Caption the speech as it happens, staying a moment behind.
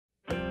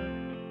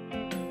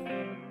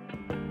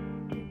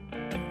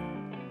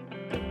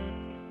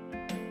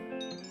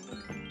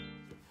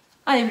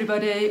Hi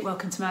everybody,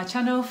 welcome to my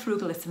channel,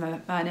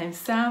 Frugalisama. My name's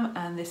Sam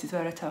and this is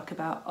where I talk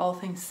about all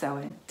things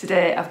sewing.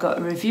 Today I've got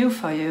a review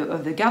for you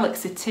of the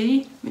Galaxy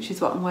Tee, which is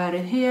what I'm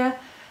wearing here,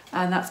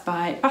 and that's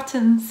by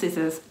Pattern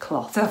Scissors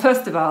Cloth. So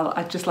first of all,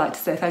 I'd just like to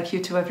say thank you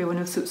to everyone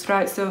who's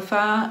subscribed so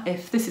far.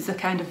 If this is the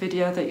kind of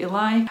video that you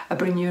like, I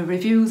bring you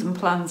reviews and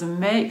plans and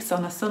makes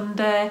on a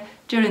Sunday.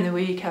 During the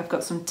week I've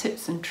got some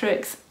tips and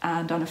tricks,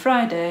 and on a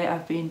Friday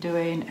I've been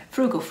doing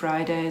Frugal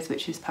Fridays,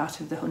 which is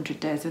part of the 100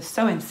 Days of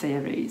Sewing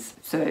series.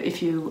 So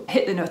if you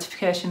hit the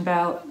notification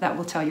bell, that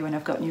will tell you when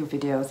I've got new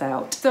videos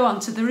out. So on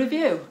to the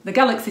review. The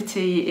Galaxy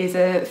Tee is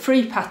a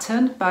free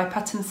pattern by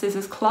Pattern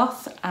Scissors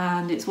Cloth,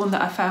 and it's one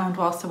that I found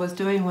whilst I was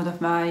doing one of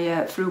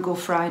my Frugal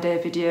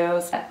Friday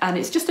videos, and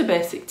it's just a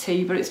basic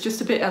tee, but it's just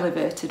a bit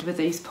elevated with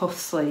these puff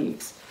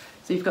sleeves.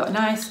 So you've got a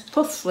nice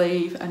puff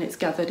sleeve and it's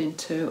gathered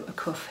into a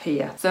cuff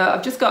here. So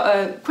I've just got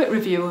a quick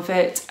review of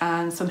it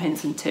and some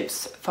hints and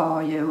tips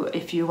for you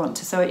if you want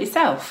to sew it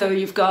yourself. So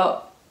you've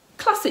got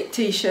classic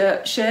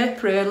t-shirt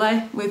shape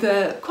really, with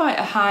quite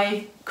a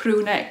high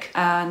crew neck,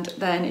 and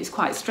then it's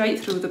quite straight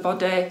through the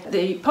body.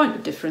 The point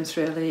of difference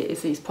really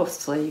is these puff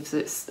sleeves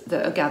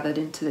that are gathered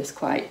into this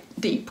quite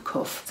deep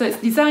cuff. So it's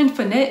designed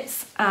for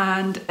knits,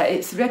 and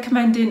it's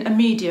recommending a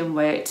medium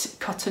weight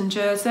cotton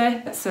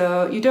jersey.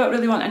 So you don't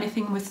really want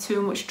anything with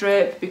too much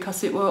drape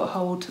because it won't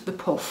hold the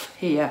puff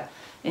here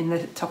in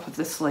the top of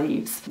the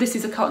sleeves. This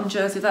is a cotton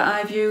jersey that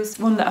I've used,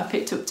 one that I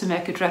picked up to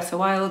make a dress a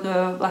while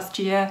ago last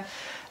year.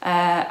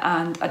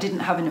 And I didn't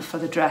have enough for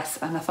the dress,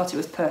 and I thought it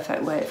was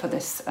perfect weight for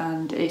this,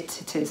 and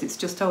it is. It's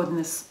just holding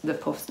the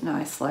puffs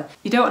nicely.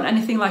 You don't want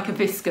anything like a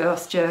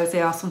viscose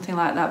jersey or something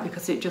like that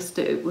because it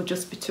would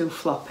just be too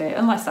floppy,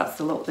 unless that's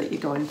the look that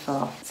you're going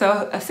for.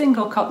 So a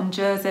single cotton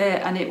jersey,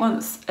 and it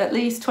wants at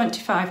least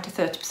 25 to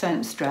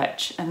 30%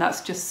 stretch, and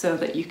that's just so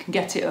that you can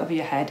get it over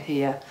your head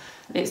here.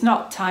 It's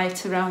not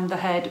tight around the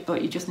head,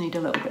 but you just need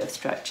a little bit of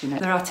stretch in it.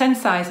 There are 10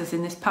 sizes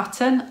in this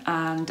pattern,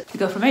 and you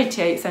go from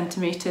 88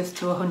 centimetres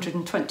to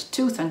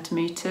 122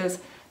 centimetres.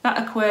 That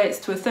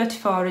equates to a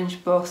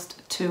 34-inch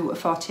bust to a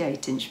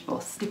 48-inch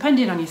bust.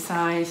 Depending on your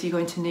size, you're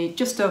going to need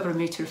just over a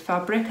metre of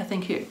fabric. I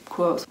think it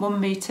quotes 1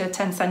 metre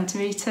 10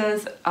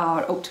 centimetres,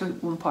 or up to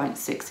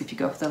 1.6 if you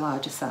go for the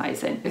larger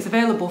sizing. It's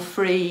available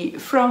free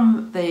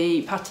from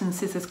the Pattern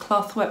Scissors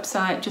Cloth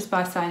website just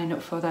by signing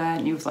up for their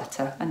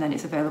newsletter, and then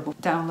it's available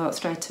to download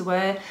straight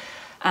away.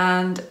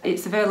 And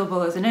it's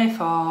available as an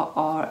A4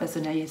 or as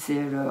an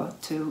A0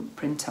 to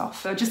print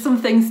off. So just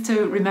some things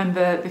to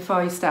remember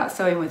before you start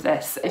sewing with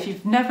this. If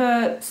you've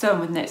never sewn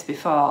with knits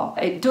before,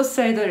 it does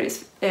say that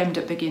it's aimed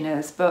at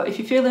beginners, but if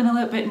you're feeling a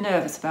little bit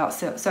nervous about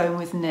sewing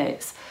with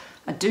knits,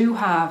 I do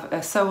have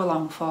a sew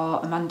along for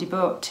a Mandy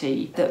Boat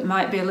tee that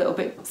might be a little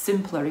bit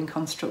simpler in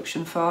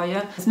construction for you.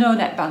 There's no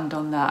neckband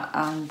on that,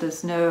 and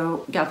there's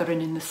no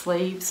gathering in the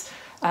sleeves.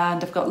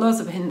 And I've got loads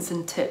of hints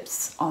and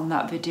tips on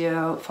that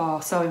video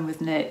for sewing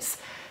with knits.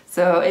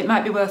 So it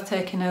might be worth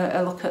taking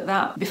a look at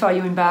that before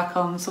you embark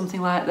on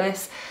something like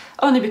this,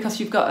 only because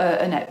you've got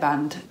a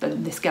neckband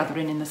and this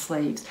gathering in the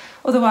sleeves.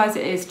 Otherwise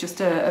it is just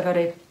a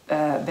very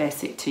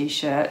basic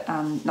t-shirt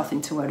and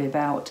nothing to worry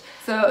about.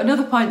 So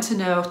another point to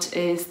note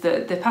is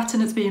that the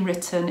pattern has been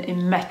written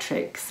in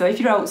metric. So if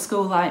you're old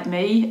school like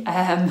me,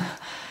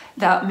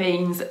 that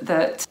means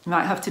that you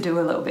might have to do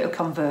a little bit of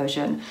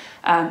conversion,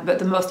 but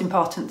the most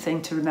important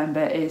thing to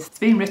remember is it's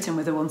being written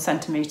with a 1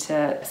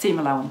 centimetre seam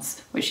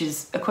allowance, which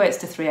equates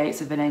to 3/8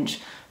 of an inch,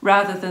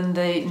 rather than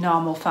the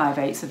normal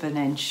 5/8 of an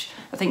inch.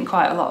 I think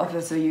quite a lot of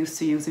us are used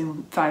to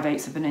using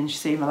 5/8 of an inch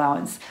seam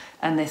allowance,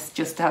 and this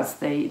just has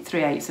the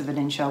 3/8 of an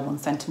inch or 1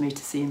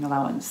 centimetre seam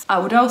allowance. I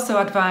would also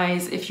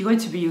advise, if you're going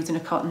to be using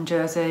a cotton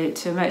jersey,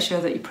 to make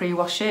sure that you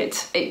pre-wash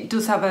it. It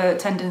does have a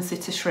tendency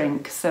to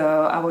shrink,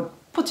 so I would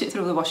put it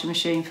through the washing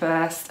machine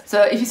first.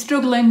 So if you're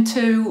struggling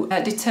to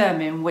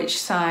determine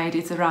which side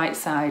is the right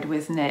side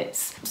with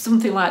knits,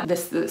 something like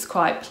this that's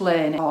quite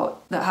plain or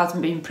that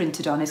hasn't been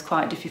printed on is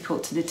quite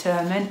difficult to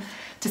determine.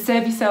 To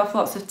save yourself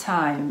lots of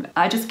time,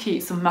 I just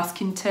keep some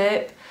masking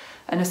tape,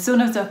 and as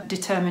soon as I've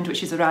determined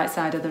which is the right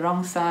side or the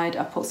wrong side,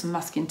 I put some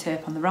masking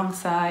tape on the wrong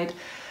side,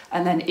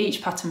 and then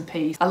each pattern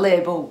piece, I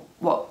label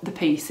what the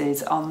piece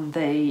is on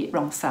the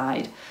wrong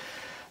side.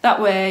 That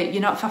way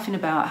you're not faffing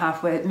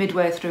about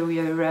midway through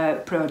your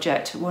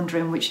project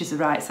wondering which is the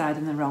right side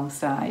and the wrong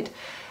side.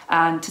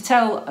 And to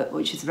tell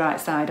which is the right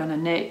side on a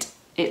knit,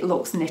 it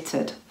looks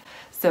knitted.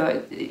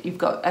 So you've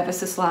got ever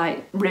so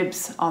slight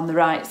ribs on the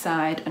right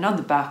side, and on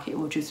the back it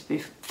will just be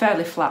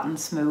fairly flat and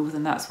smooth,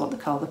 and that's what they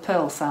call the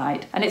pearl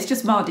side. And it's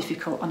just more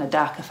difficult on a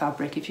darker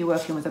fabric if you're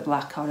working with a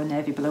black or a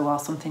navy blue or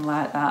something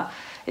like that.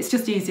 It's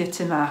just easier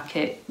to mark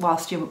it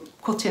whilst you're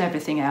cutting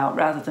everything out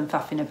rather than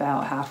faffing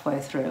about halfway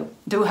through.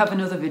 I do have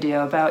another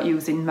video about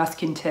using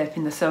masking tape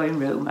in the sewing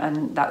room,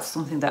 and that's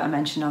something that I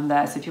mention on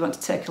there, so if you want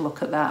to take a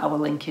look at that, I will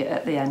link it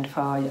at the end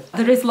for you.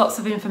 There is lots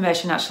of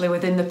information actually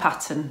within the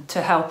pattern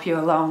to help you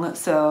along,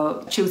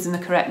 so choosing the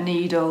correct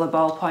needle, a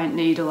ballpoint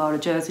needle or a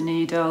jersey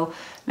needle,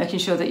 making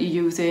sure that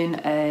you're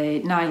using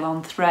a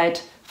nylon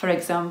thread for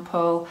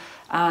example,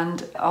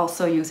 and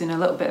also using a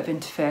little bit of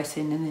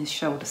interfacing in his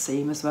shoulder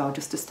seam as well,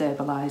 just to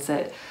stabilise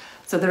it.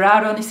 So there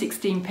are only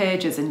 16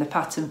 pages in the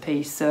pattern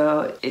piece,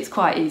 so it's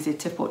quite easy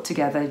to put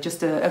together,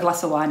 just a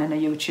glass of wine and a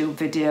YouTube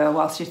video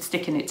whilst you're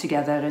sticking it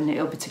together, and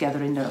it'll be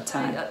together in no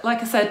time.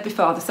 Like I said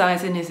before, the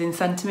sizing is in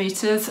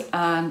centimetres,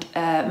 and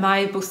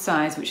my bust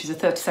size, which is a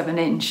 37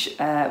 inch,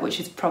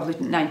 which is probably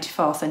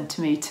 94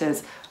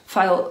 centimetres,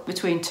 fell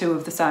between two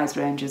of the size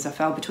ranges. I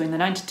fell between the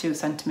 92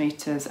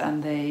 centimetres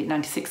and the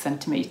 96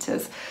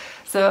 centimetres.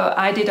 So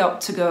I did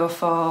opt to go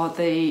for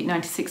the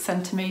 96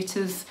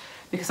 centimetres,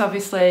 because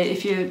obviously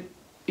if you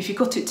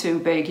cut it too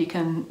big, you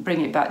can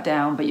bring it back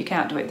down, but you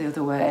can't do it the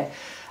other way.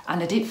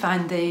 And I did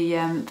find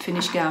the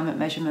finished garment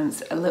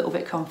measurements a little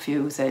bit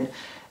confusing.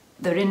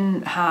 They're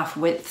in half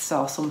widths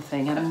or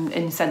something, and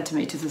in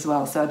centimetres as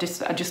well. So I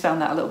just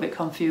found that a little bit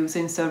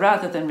confusing. So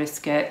rather than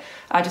risk it,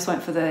 I just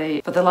went for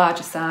the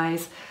larger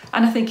size,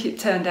 and I think it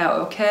turned out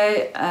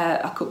okay.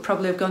 I could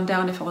probably have gone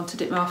down if I wanted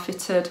it more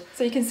fitted.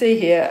 So you can see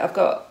here, I've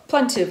got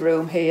plenty of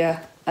room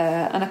here.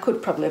 And I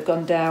could probably have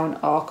gone down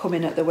or come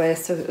in at the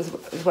waist as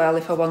well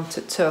if I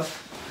wanted to.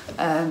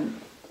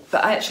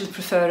 But I actually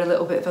prefer a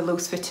little bit of a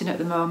loose fitting at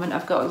the moment.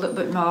 I've got a little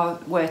bit more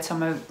weight on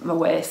my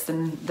waist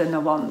than I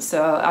want,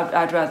 so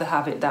I'd rather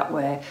have it that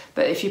way.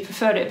 But if you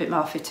prefer it a bit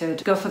more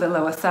fitted, go for the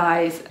lower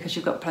size, because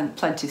you've got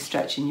plenty of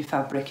stretch in your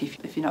fabric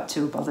if you're not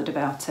too bothered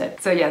about it.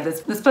 So yeah,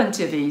 there's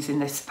plenty of ease in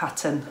this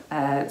pattern,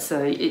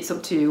 so it's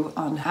up to you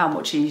on how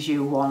much ease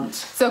you want.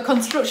 So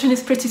construction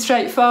is pretty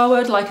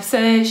straightforward. Like I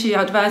say, she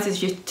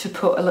advises you to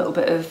put a little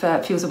bit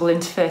of fusible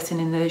interfacing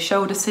in the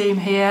shoulder seam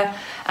here,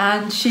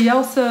 and she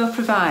also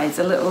provides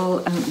a little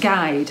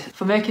guide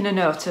for making a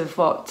note of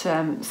what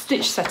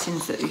stitch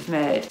settings that you've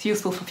made. It's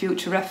useful for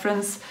future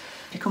reference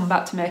if you come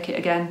back to make it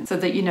again, so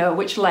that you know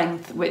which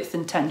length, width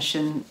and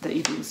tension that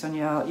you've used on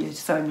your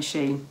sewing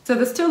machine. So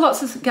there's two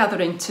lots of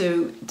gathering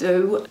to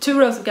do. 2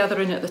 rows of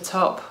gathering at the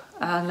top,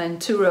 and then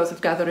 2 rows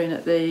of gathering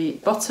at the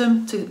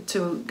bottom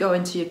to go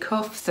into your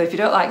cuff. So if you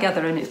don't like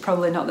gathering, it's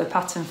probably not the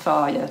pattern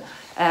for you,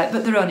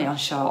 but they're only on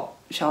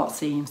short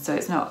seams, so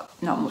it's not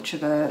much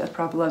of a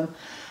problem.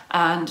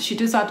 And she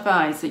does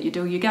advise that you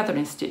do your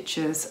gathering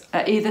stitches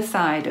at either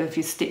side of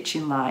your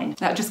stitching line.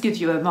 That just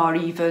gives you a more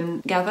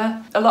even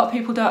gather. A lot of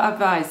people don't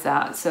advise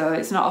that, so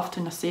it's not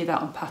often I see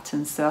that on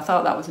patterns, so I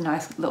thought that was a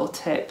nice little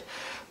tip.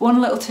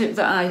 One little tip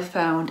that I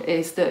found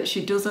is that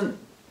she doesn't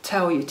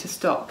tell you to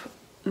stop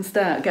and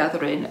start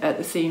gathering at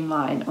the seam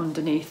line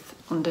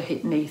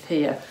underneath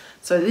here.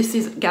 So this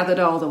is gathered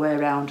all the way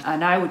around,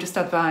 and I would just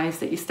advise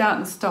that you start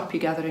and stop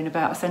your gathering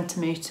about 1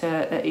 centimetre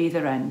at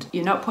either end.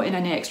 You're not putting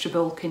any extra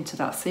bulk into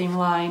that seam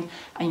line,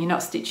 and you're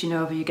not stitching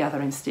over your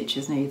gathering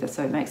stitches neither,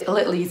 so it makes it a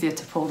little easier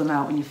to pull them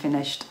out when you're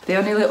finished. The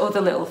only other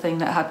little thing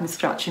that had me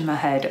scratching my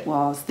head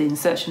was the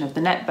insertion of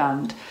the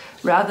neckband.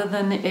 Rather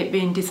than it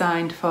being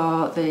designed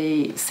for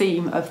the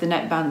seam of the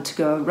neckband to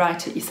go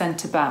right at your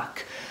centre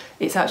back,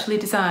 it's actually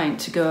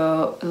designed to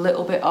go a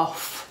little bit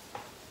off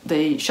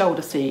the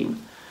shoulder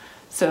seam,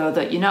 so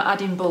that you're not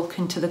adding bulk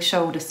into the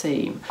shoulder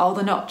seam. All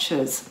the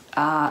notches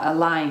are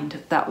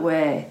aligned that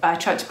way. I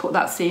tried to put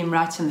that seam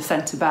right in the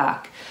centre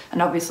back,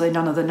 and obviously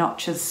none of the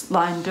notches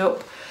lined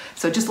up,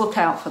 so just look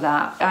out for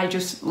that. I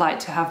just like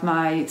to have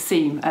my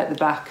seam at the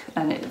back,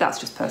 and that's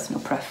just personal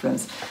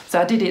preference.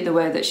 So I did it the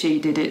way that she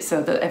did it,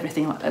 so that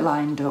everything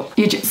lined up.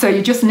 So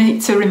you just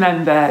need to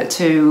remember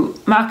to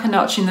mark a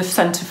notch in the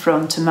centre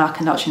front and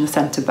mark a notch in the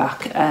centre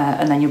back,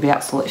 and then you'll be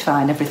absolutely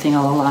fine. Everything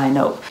will line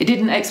up. It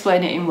didn't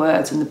explain it in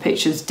words, and the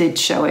pictures did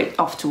show it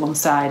off to one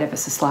side ever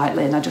so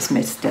slightly, and I just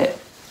missed it.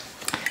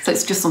 So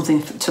it's just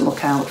something to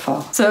look out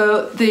for.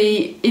 So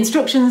the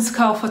instructions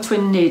call for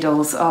twin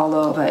needles all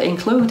over,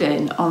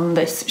 including on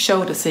this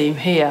shoulder seam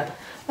here,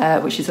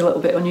 which is a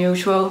little bit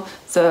unusual.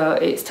 So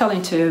it's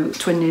telling to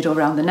twin needle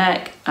around the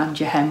neck and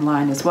your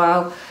hemline as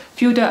well.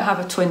 If you don't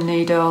have a twin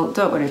needle,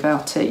 don't worry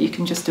about it. You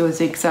can just do a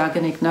zigzag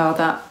and ignore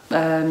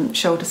that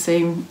shoulder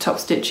seam top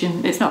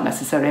stitching. It's not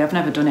necessary. I've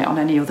never done it on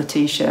any other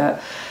t-shirt.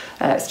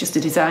 It's just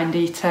a design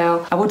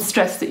detail. I would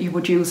stress that you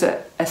would use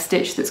a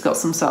stitch that's got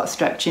some sort of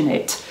stretch in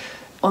it.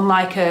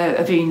 Unlike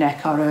a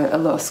V-neck or a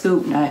low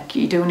scoop neck,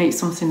 you do need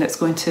something that's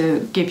going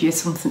to give you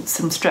some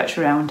stretch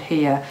around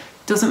here.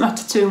 Doesn't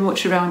matter too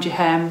much around your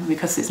hem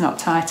because it's not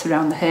tight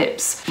around the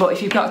hips. But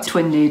if you've got a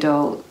twin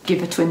needle,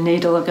 give a twin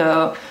needle a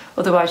go.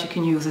 Otherwise you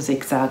can use a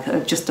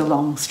zigzag, just a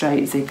long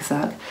straight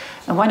zigzag.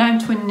 And when I'm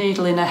twin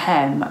needling a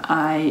hem,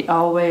 I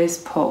always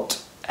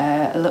put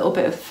a little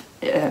bit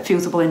of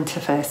fusible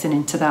interfacing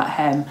into that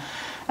hem.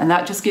 And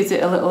that just gives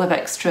it a little of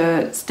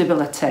extra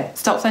stability.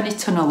 Stops any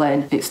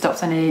tunnelling, it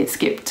stops any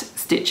skipped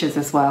stitches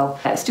as well.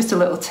 It's just a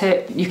little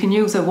tip. You can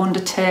use a wonder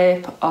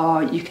tape,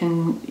 or you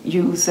can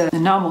use a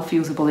normal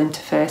fusible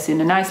interfacing,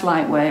 a nice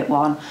lightweight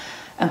one,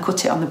 and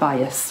cut it on the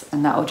bias,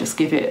 and that'll just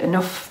give it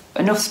enough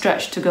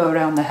stretch to go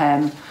around the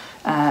hem,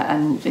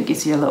 and it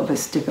gives you a little bit of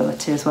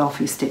stability as well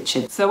for your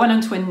stitching. So when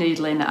I'm twin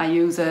needling, I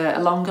use a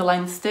longer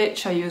length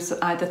stitch. I use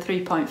either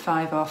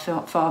 3.5 or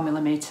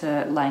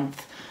 4mm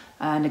length.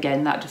 And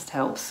again, that just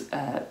helps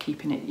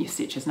keeping your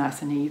stitches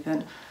nice and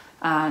even.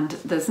 and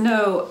there's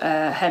no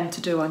hem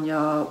to do on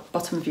your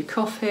bottom of your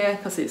cuff here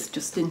because it's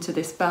just into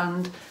this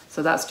band,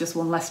 so that's just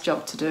one less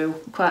job to do.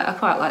 I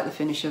quite like the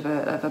finish of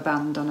a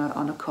band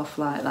on a cuff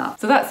like that.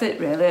 So that's it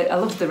really. I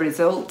love the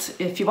result.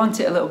 If you want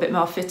it a little bit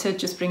more fitted,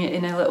 just bring it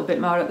in a little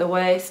bit more at the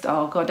waist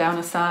or go down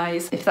a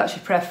size if that's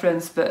your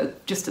preference,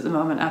 but just at the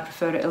moment I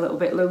prefer it a little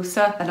bit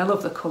looser. And I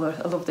love the colour,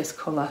 I love this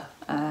colour.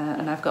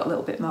 And I've got a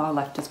little bit more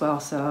left as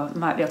well, so I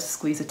might be able to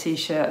squeeze a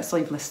t-shirt, a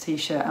sleeveless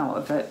t-shirt out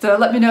of it. So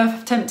let me know if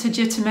I've tempted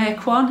you to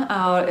make one,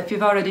 or if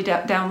you've already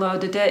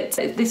downloaded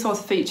it. This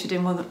was featured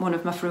in one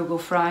of my Frugal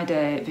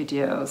Friday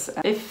videos.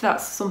 If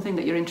that's something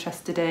that you're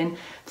interested in,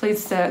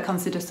 please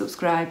consider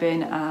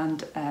subscribing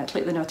and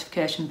click the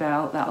notification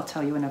bell. That'll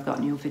tell you when I've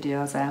got new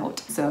videos out.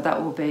 So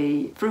that will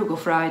be Frugal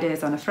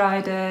Fridays on a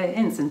Friday,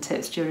 hints and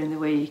tips during the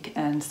week,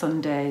 and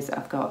Sundays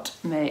I've got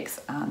makes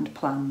and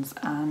plans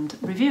and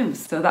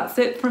reviews. So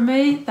that's it from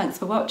me. Thanks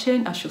for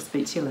watching. I shall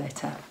speak to you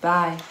later.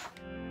 Bye.